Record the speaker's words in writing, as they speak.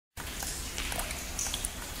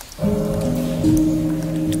With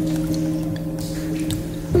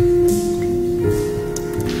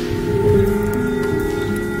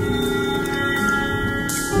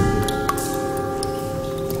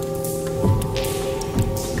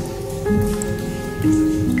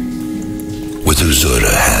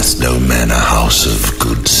Usura hath no man a house of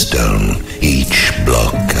good stone, each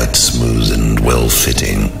block cut smooth and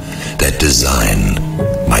well-fitting, that design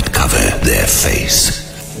might cover their face.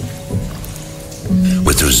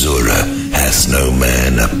 With Usura hath no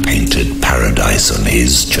man a painted paradise on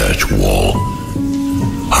his church wall,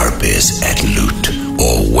 harpies at lute,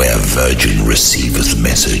 or where virgin receiveth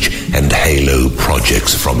message, and halo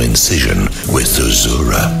projects from incision with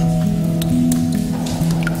Usura.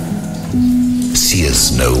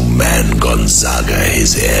 Seeth no man Gonzaga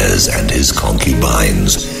his heirs and his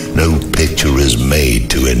concubines, no picture is made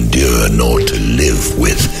to endure nor to live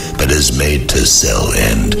with, but is made to sell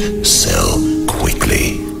and sell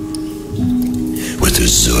quickly. With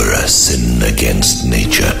Usura sin against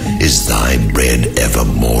nature, is thy bread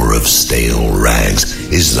evermore of stale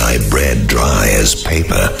rags? Is thy bread dry as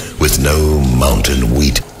paper, with no mountain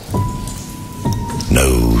wheat,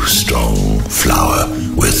 no strong flour?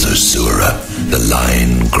 With Usura the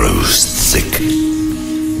line grows thick.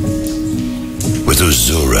 With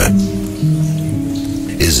Usura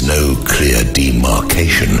is no clear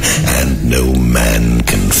demarcation, and no man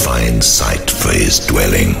can find site for his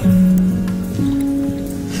dwelling.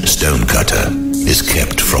 Stonecutter is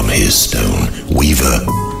kept from his stone, weaver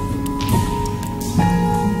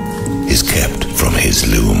is kept from his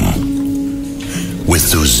loom.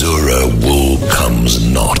 With Usura wool comes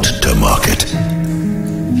not to market,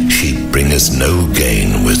 she bringeth no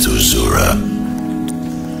gain with Usura.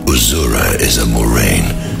 Usura is a murrain,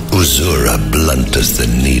 Usura blunteth the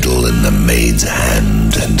needle in the maid's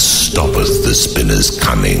hand, and stoppeth the spinner's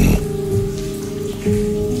cunning.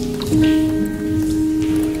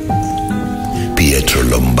 Pietro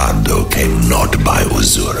Lombardo came not by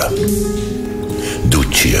Usura,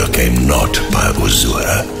 Duccio came not by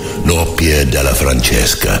Usura, nor Pier della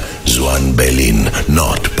Francesca, Juan Bellin,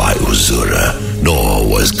 not by Usura, nor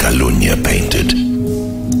was Calunnia painted.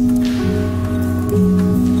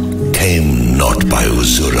 Came not by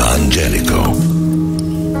Usura Angelico,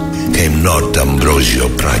 came not Ambrosio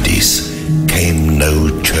Pradis, came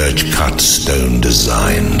no church-cut stone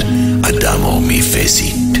designed, Adamo mi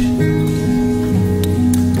fecit.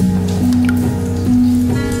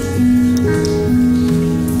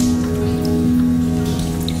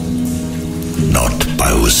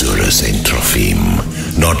 By Usura Saint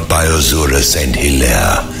Trophime, not by Usura Saint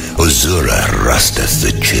Hilaire, Usura rusteth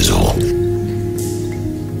the chisel.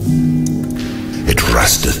 It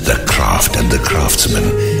rusteth the craft and the craftsman,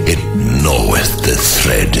 it gnaweth the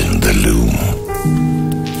thread in the loom.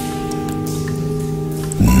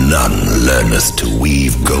 None learneth to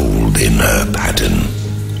weave gold in her pattern.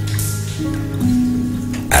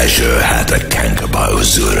 Azure hath a canker by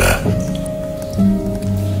Usura.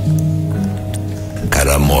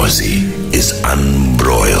 Karamorzi is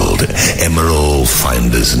unbroiled, emerald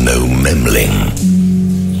findeth no memling.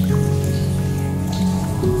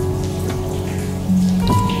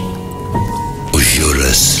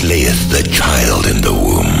 Usura slayeth the child in the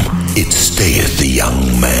womb, it stayeth the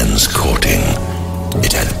young man's courting,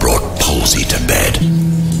 it hath brought palsy to bed.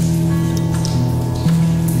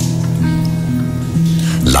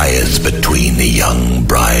 Lieth between the young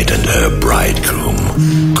bride and her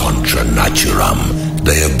bridegroom, contra naturam,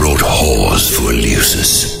 they have brought whores for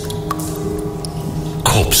Eleusis.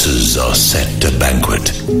 Corpses are set to banquet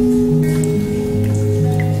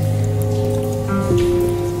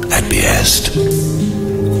at behest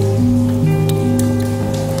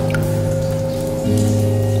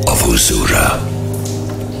of Usura.